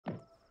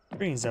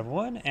Greetings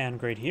everyone, and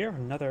great here.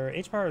 Another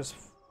H-Powers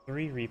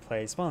 3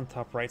 replay. Spawn on the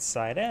top right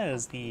side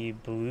as the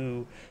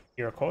blue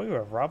Iroquois. We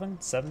have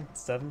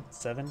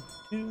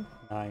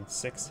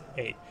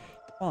Robin7772968.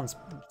 On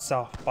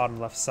south bottom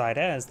left side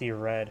as the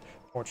red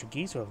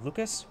Portuguese. We have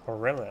Lucas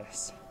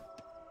Aurelius.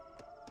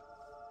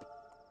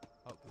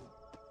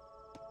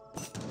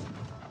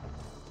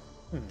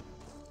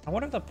 I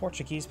wonder if the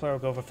Portuguese player will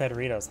go for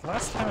Federitas. The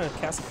last time I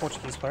cast a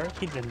Portuguese player,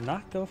 he did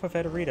not go for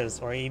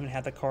Federitas, or he even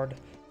had the card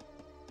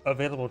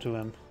available to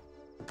him.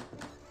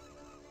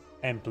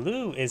 And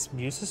blue is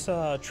Muses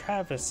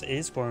Travis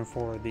is going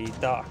for the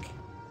dock,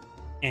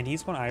 and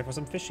he's going to eye for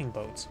some fishing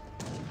boats.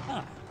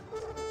 Huh.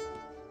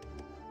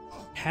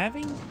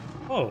 Having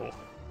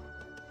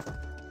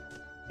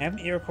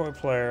Iroquois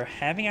player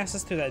having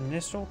access to that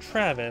initial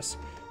Travis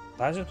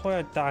allows you to play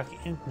a dock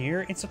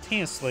near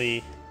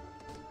instantaneously,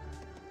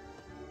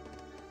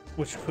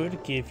 which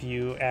could give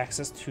you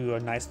access to a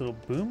nice little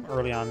boom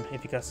early on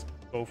if you guys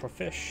go for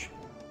fish.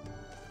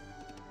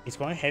 He's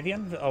going heavy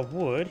on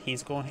wood.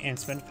 He's going and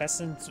spend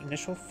Festin's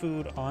initial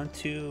food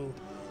onto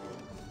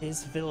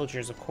his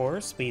villagers, of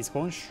course, but he's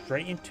going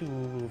straight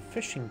into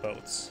fishing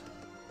boats.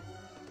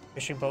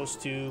 Fishing boats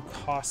do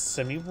cost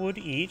 70 wood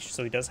each,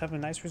 so he does have a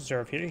nice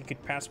reserve here. He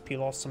could perhaps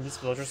peel off some of his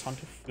villagers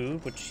onto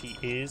food, which he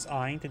is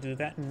eyeing to do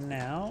that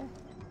now.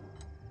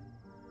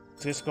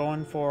 He's just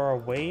going for a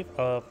wave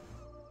of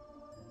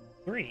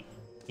 3.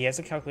 He has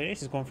a calculator.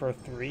 He's going for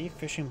 3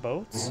 fishing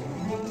boats.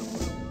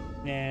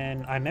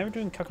 And I remember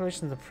doing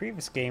calculations in the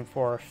previous game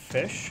for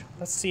fish.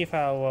 Let's see if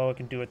how well I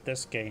can do it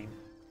this game.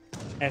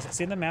 As you can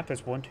see in the map,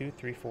 there's 1, 2,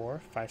 3,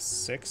 4, 5,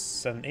 6,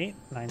 7, 8,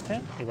 9,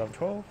 10, 11,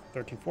 12,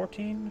 13,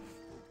 14,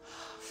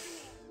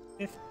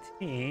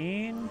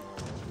 15.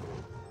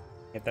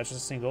 If that's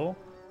just a single.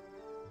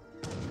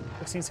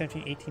 16,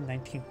 17, 18,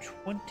 19,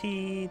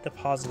 20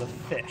 deposit of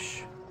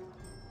fish.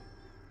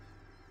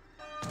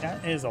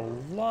 That is a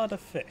lot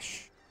of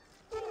fish.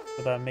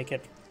 So that'll make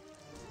it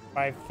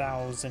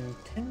 5,000,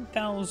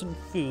 10,000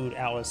 food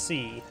out at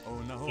sea.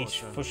 Oh, no, each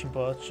fishing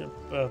boat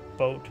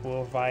will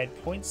provide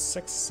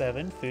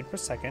 0.67 food per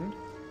second.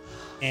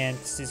 And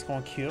since he's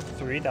going to queue up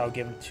 3, that'll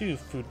give him 2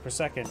 food per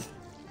second.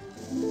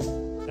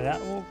 And that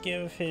will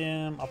give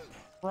him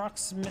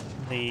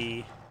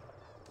approximately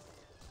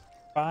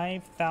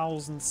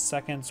 5,000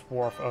 seconds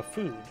worth of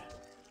food,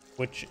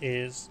 which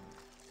is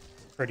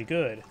pretty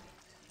good.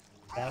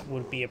 That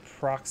would be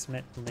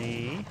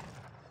approximately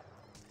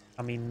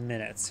how many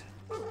minutes?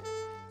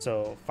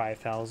 So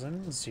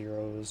 5,000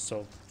 zeros,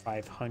 so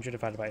 500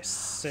 divided by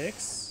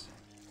 6.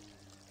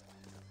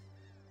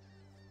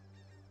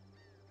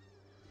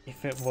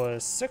 If it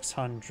was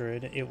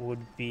 600, it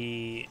would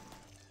be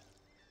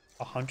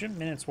 100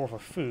 minutes worth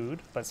of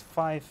food, but it's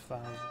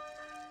 5,000.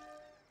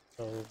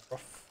 So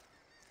rough.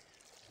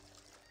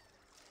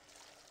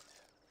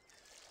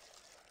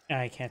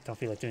 Don't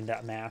feel like doing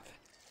that math.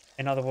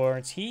 In other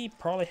words, he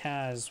probably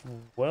has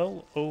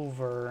well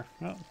over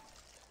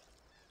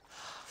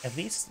at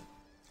least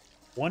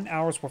 1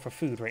 hour's worth of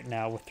food right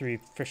now with 3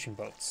 fishing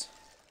boats.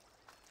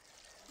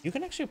 You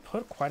can actually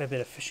put quite a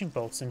bit of fishing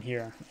boats in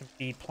here. It'd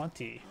be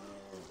plenty.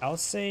 I would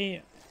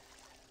say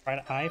try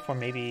to eye for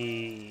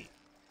maybe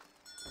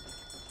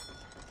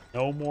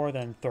no more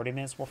than 30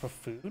 minutes worth of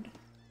food.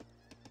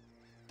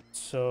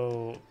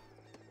 So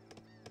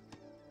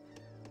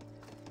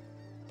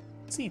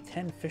let's see,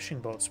 10 fishing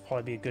boats would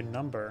probably be a good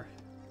number.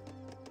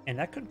 And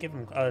that could give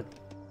him a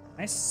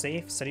nice,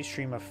 safe, steady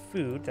stream of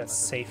food that's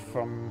safe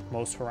from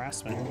most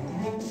harassment.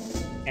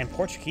 And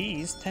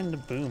Portuguese tend to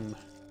boom.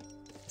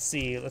 Let's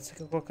see, let's take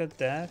a look at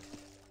that.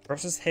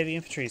 Versus heavy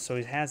infantry, so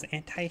he has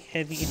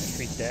anti-heavy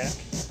infantry deck.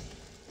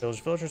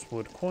 Villagers,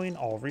 wood coin,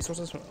 all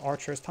resources,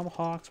 archers,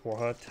 tomahawks,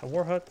 war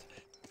hut,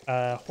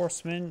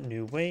 horsemen,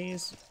 new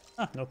ways.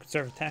 No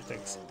conservative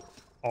tactics.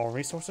 All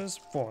resources,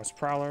 forest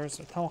prowlers,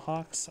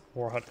 tomahawks,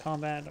 war hut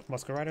combat,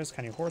 musket riders,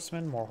 county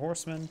horsemen, more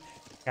horsemen,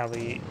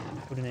 Cali,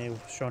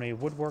 Shone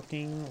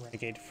woodworking,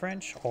 renegade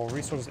French, all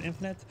resources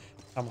infinite,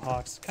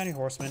 tomahawks, county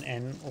horsemen,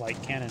 and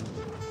light cannon.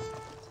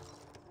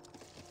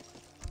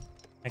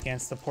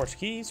 Against the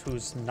Portuguese,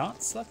 who's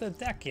not selected a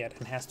deck yet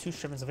and has 2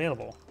 shipments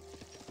available.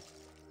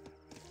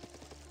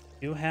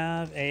 You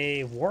have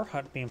a war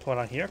hut being put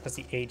out here because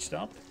he aged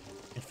up.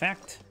 In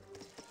fact,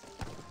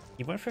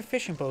 he went for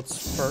fishing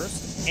boats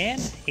first and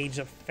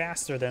aged up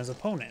faster than his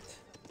opponent.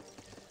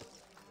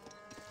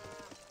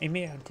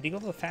 Did he go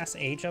for the fast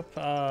age up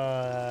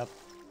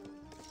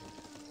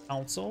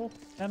council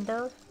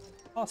member?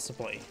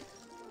 Possibly.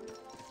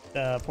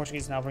 The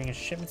Portuguese now bringing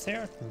shipments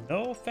here.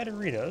 No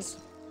Federitas.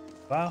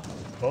 Wow,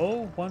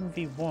 bow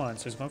 1v1,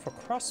 so he's going for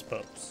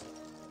crossbows.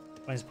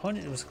 When his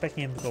opponent was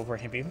expecting him to go for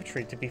heavy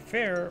infantry. To be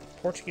fair,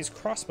 Portuguese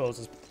crossbows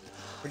is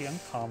pretty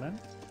uncommon.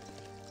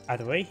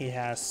 Either way, he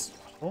has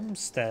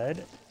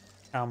Homestead,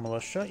 Town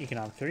Militia,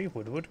 Economic 3,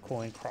 Woodwood,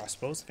 Coin,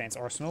 Crossbows, Advanced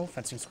Arsenal,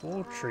 Fencing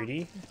School,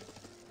 Treaty.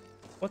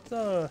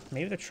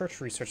 Maybe the church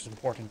research is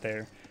important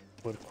there.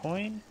 Wood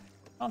Coin,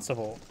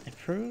 Constable,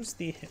 improves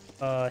the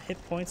hit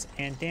points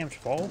and damage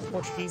of all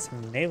Portuguese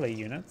melee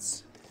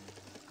units.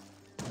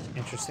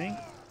 Interesting.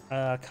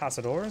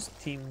 Cazadors,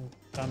 team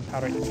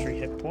gunpowder infantry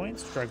hit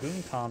points,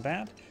 dragoon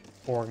combat,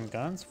 organ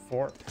guns,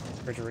 fort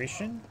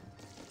refrigeration,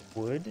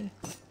 wood,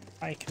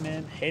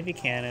 pikemen, heavy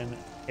cannon,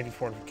 heavy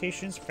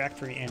fortifications,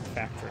 factory, and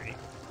factory.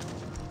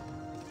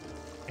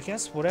 I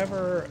guess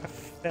whatever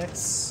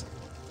affects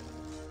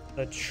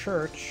the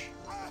church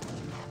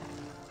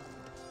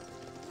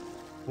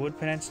would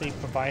potentially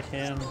provide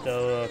him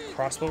the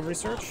crossbow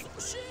research.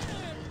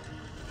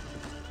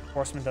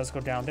 Horseman does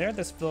go down there.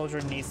 This villager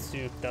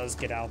does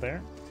get out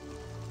there.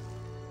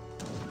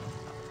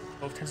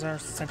 Both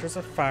centers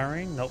are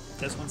firing. Nope,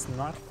 this one's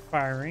not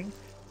firing.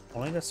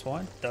 Only this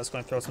one. Does go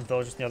and throw some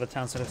villagers in the other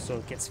town center so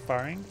it gets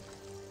firing.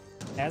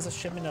 Has a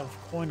shipment of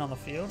coin on the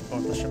field,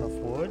 going with a shipment of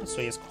wood, so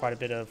he has quite a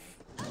bit of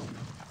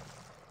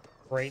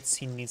crates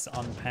he needs to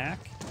unpack.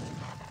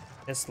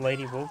 This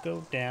lady will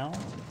go down.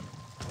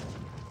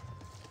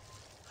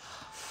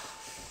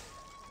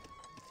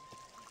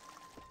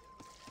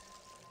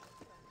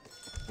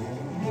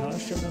 Another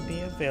shipment will be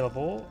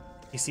available.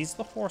 He sees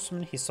the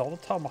horseman, he saw the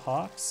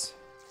tomahawks.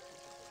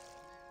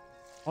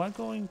 I'm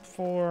going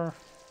for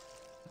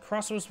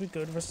crossbows would be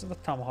good versus the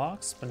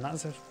tomahawks, but not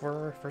as if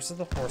for versus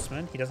the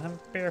horseman. He doesn't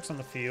have barracks on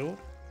the field.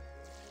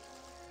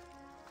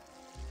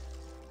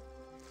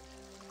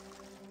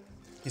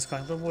 He's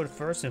going for wood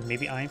first and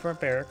maybe eyeing for a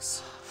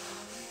barracks.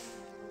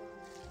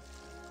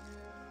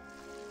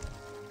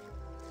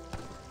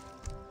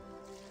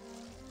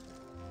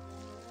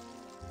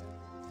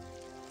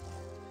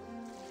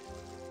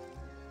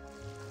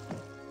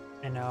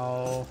 And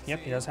now, yep,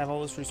 he does have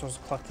all his resources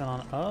collected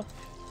on up.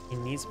 He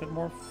needs a bit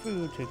more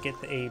food to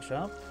get the age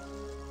up.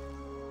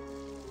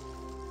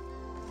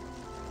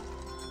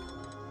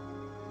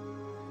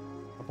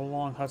 Couple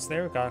long huts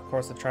there. We've got, of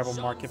course, the tribal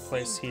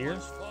marketplace here.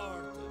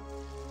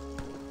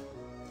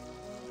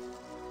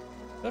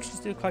 Villagers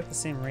do collect the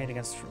same rate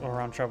against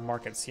around tribal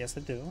markets. Yes,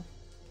 they do.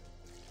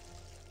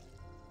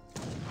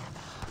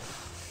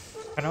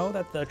 I know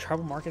that the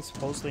tribal markets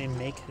supposedly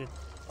make it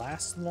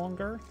last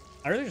longer.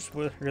 I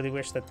really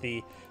wish that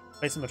the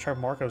place in the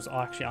tribal market was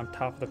actually on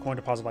top of the coin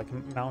deposit, like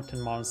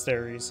mountain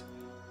monasteries,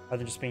 rather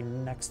than just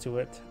being next to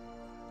it.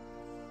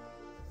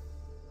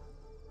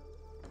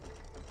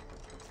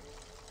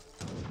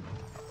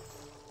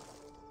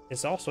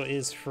 This also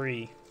is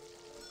free.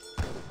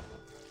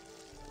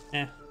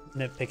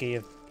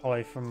 Nitpicky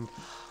probably from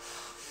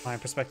my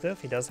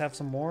perspective. He does have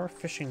some more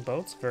fishing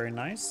boats, very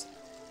nice.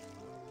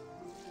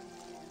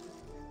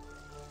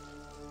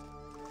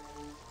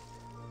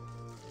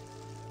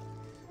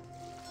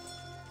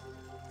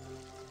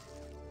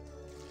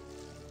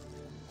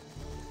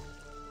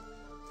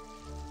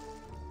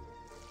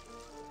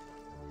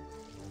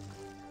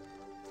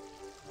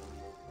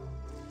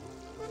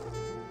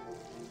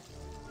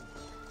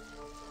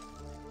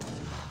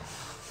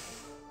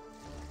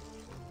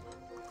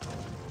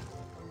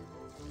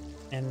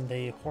 And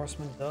the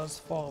horseman does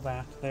fall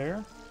back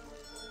there.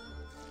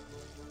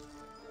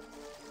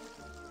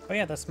 Oh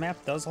yeah, this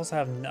map does also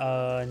have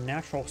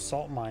natural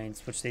salt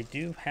mines, which they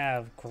do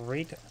have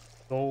great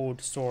gold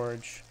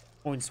storage,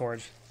 coin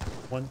storage,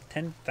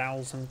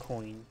 10,000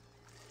 coin.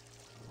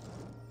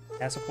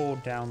 Has a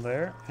gold down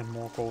there, and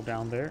more gold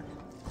down there.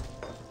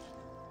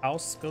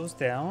 House goes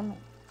down.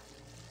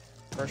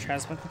 Search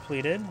has been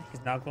completed.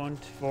 He's now going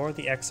for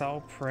the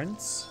Exile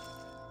Prince.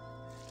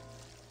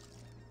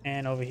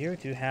 And over here we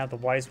do have the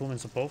Wise Woman,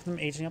 so both of them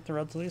aging up to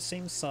relatively the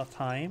same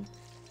time.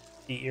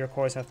 The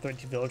Iroquois have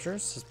 32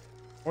 villagers.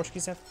 The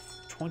Portuguese have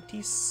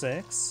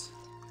 26.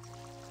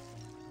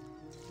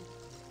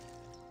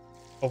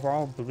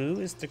 Overall, blue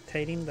is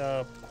dictating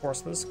the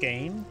course of this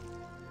game.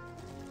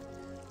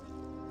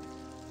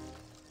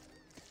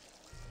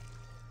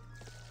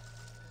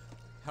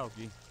 Help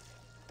ye.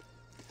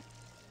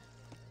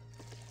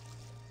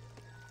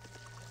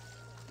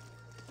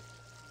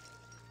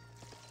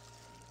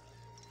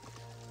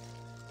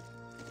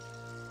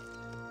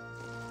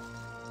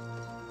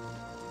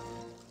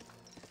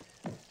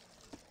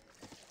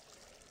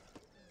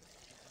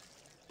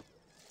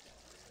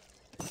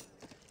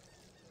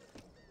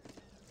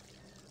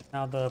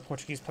 Now the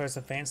Portuguese players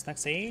advance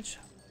next age.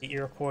 The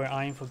Iroquois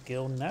eyeing for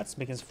guild nets,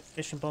 making his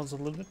fishing boats a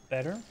little bit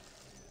better.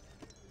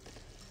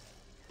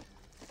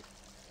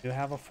 We do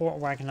have a fort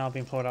wagon now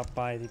being pulled up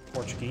by the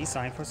Portuguese,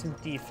 eyeing for some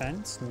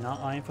defense,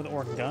 not eyeing for the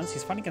organ guns.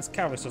 He's fighting against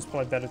cavalry, so it's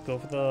probably better to go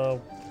for the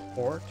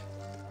fort.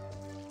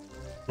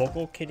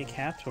 Local kitty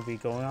cats will be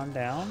going on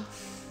down.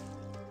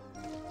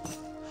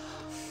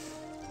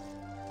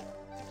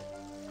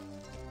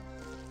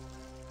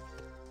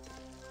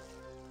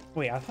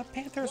 Wait, I thought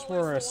panthers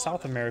were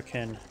South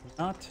American,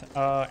 not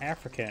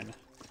African.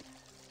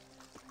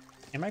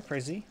 Am I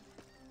crazy?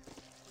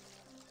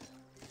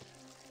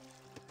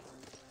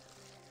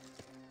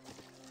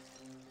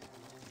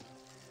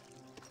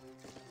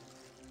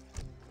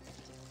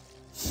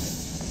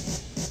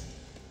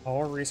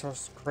 All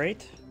resource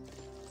crate.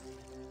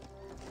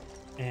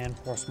 And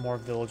of course more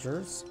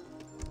villagers.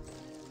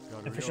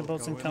 Efficient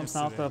boats incomes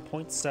now to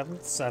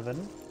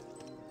 0.77.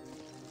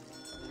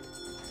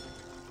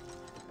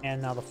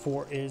 And now the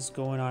fort is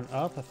going on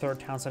up. The third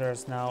town center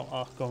is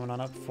now going on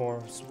up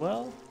for as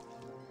well.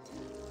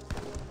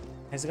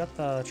 Has he got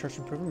the church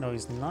improvement? No,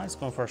 he's not. He's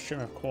going for a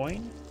shipment of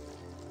coin.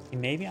 He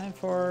may be eyeing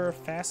for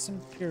fast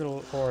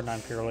imperial, or not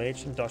imperial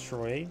age,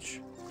 industrial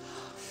age.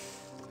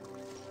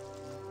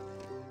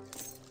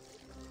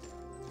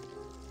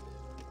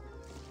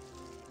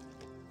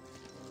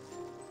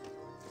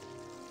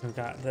 We've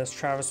got this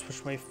Travis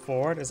push way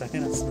forward, as I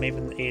think that's maybe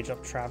the age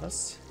up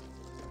Travis.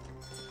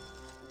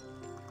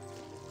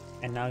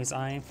 And now he's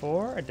eyeing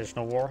for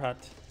additional war hut.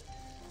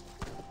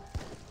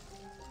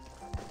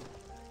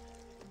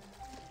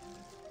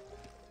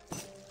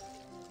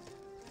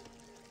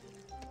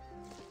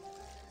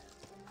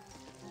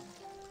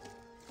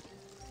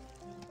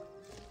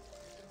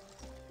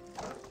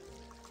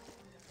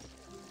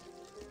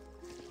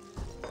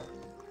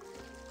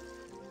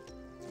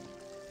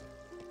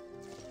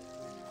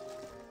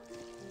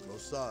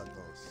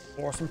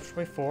 Force them push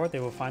way forward. They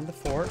will find the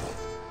fort.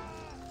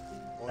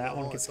 That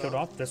one gets killed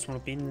off. This one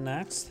will be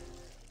next.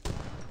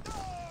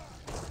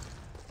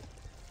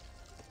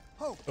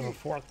 Over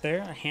fort there.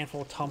 A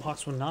handful of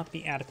tomahawks will not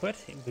be adequate.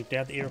 We've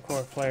got the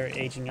Iroquois player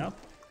aging up.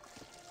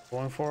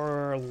 Going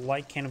for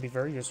light cannon will be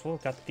very useful.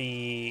 Got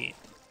the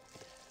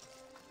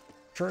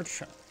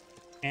church.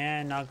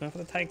 And now going for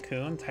the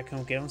tycoon. Tycoon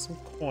will give him some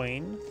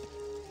coin.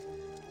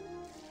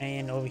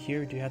 And over here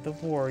we do have the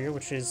warrior,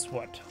 which is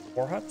what?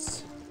 War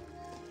huts?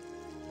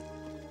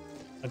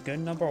 A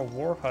good number of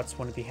war huts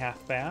wouldn't be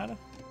half bad.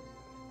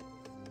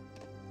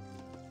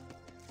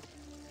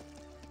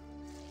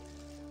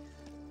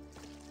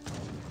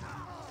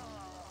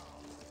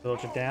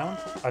 Villager down.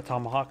 A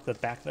tomahawk to the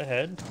back of the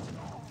head.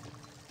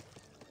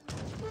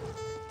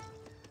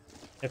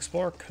 The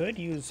explorer could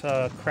use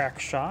a crack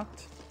shot.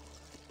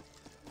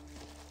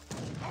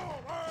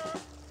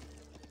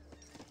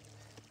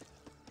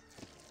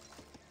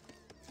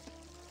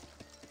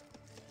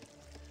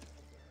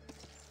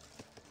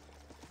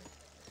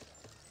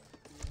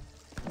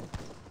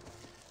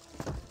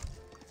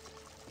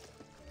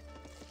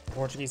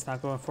 Portuguese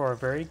not going for a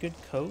very good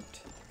coat.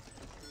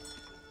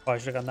 Probably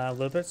should have gotten that a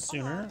little bit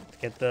sooner to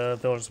get the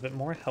villagers a bit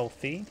more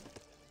healthy.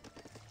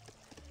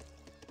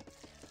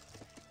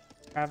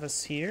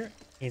 Travis here.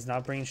 He's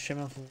not bringing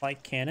shipment of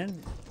light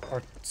cannon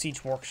or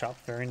siege workshop.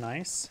 Very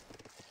nice.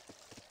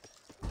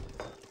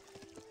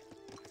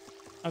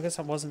 I guess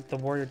that wasn't the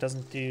warrior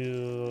doesn't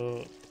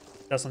do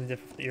something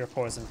different for the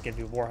Iroquois doesn't give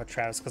you war hut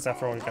Travis, because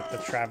after all you got the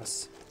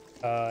Travis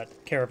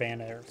caravan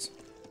heirs.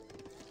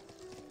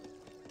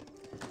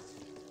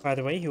 By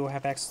the way, he will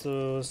have access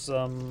to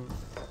some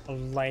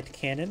light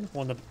cannon,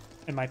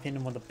 in my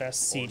opinion, one of the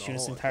best siege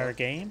units in the entire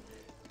game.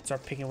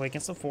 Start picking away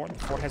against the fort.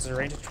 The fort has a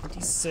range of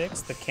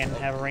 26. The cannon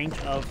have a range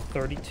of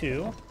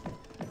 32.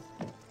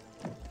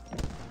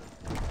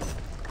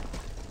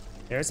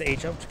 There's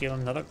Age Up to give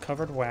him another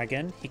covered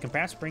wagon. He can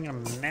perhaps bring in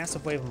a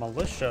massive wave of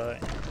militia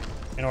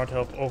in order to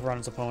help overrun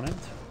his opponent.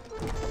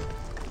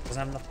 Doesn't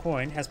have enough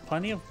coin. Has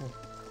plenty of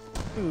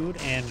food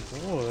and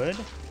wood.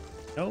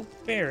 No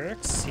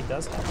barracks. He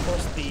does have, of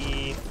course,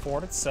 the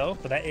fort itself,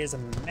 but that is a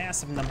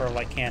massive number of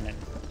light cannon.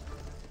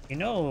 You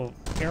know,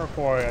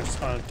 Iroquois are just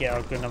going to get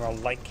a good number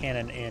of light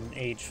cannon in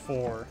Age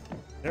 4.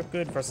 They're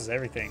good versus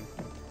everything.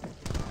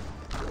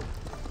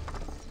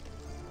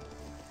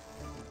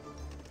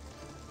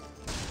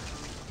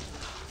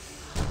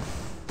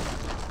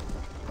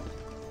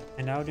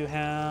 And now we do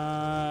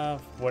have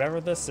whatever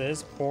this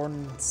is,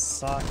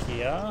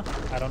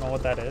 Pornsakia. I don't know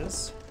what that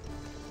is.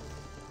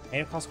 May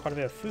have cost quite a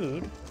bit of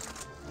food.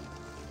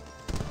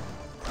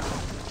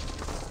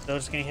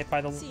 Villagers getting hit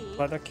by the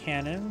leather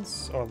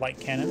cannons or light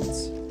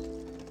cannons.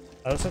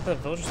 Looks like the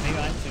villagers maybe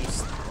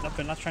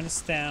they're not trying to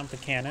stamp the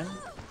cannon.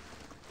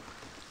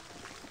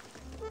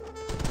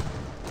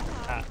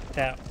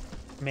 That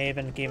may have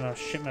been given a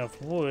shipment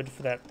of wood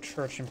for that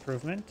church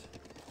improvement.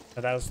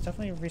 But that was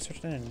definitely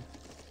researched in.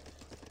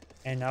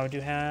 And now we do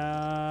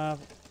have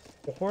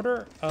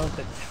Order of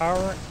the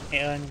Tower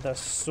and the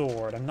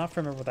Sword. I'm not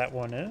familiar what that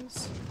one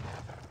is.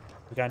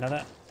 We got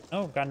another.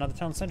 Oh, we got another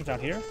town center down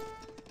here.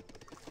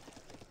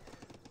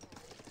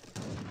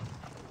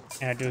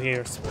 And I do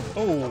hear.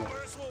 Oh,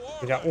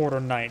 we got Order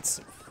Knights.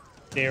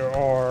 There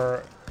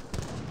are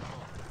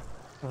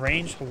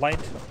ranged light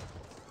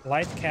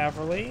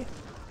cavalry,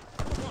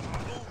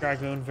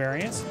 dragoon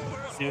variants.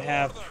 Do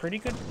have pretty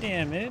good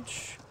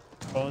damage,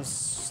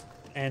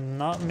 and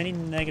not many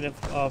negative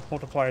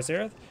multipliers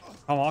there.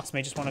 Tomahawks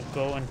may just want to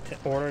go and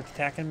order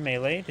attack and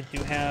melee. They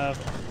do have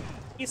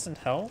decent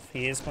health.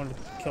 He is going to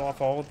kill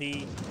off all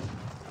the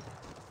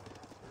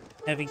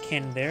heavy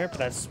cannon there, but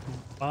that's...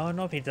 Oh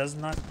no, he does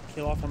not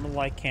kill off on the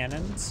light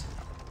cannons.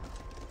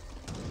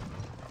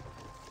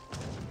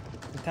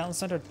 The town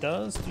center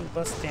does do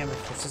less damage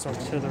versus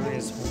artillery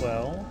as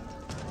well.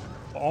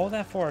 But all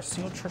that for a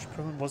single church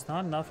improvement was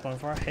not enough. Going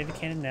for a heavy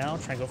cannon now,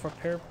 trying to go for a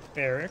pair of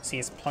barracks. He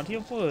has plenty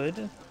of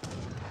wood.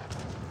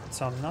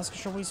 So I'm not so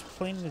sure what he's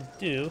planning to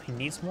do. He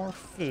needs more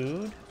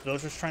food.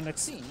 Villagers trying to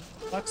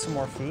collect some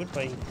more food,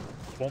 but he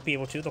won't be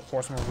able to. The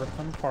horsemen will rip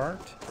them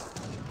apart.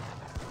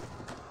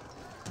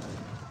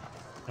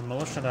 The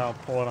militia that'll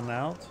pull them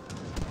out.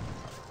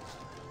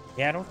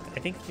 Yeah, I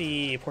think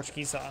the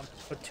Portuguese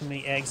put too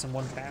many eggs in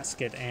one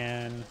basket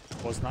and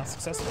was not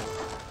successful.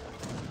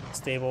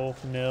 Stable,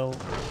 mill.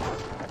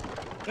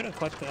 I'm gonna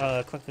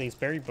collect these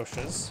berry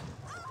bushes.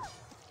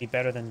 Be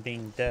better than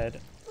being dead.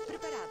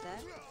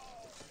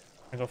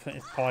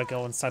 Probably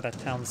go inside that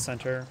town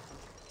center.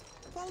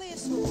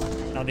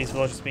 Now these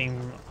villagers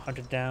being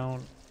hunted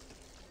down.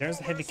 There's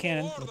a heavy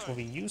cannon, which will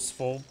be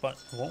useful, but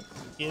won't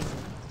give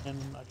him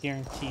a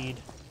guaranteed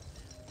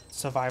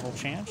survival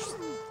chance.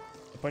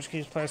 The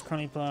Portuguese player is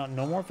currently pulling out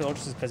no more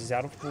villagers because he's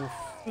out of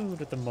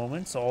food at the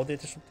moment, so all the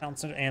additional town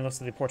center and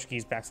looks like the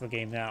Portuguese back to the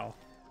game now.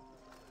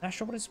 Not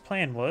sure what his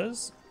plan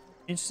was.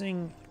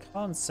 Interesting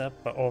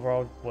concept, but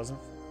overall wasn't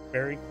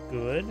very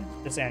good.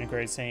 This is Anna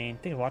Gray saying,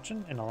 thank you for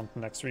watching, and on to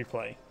the next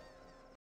replay.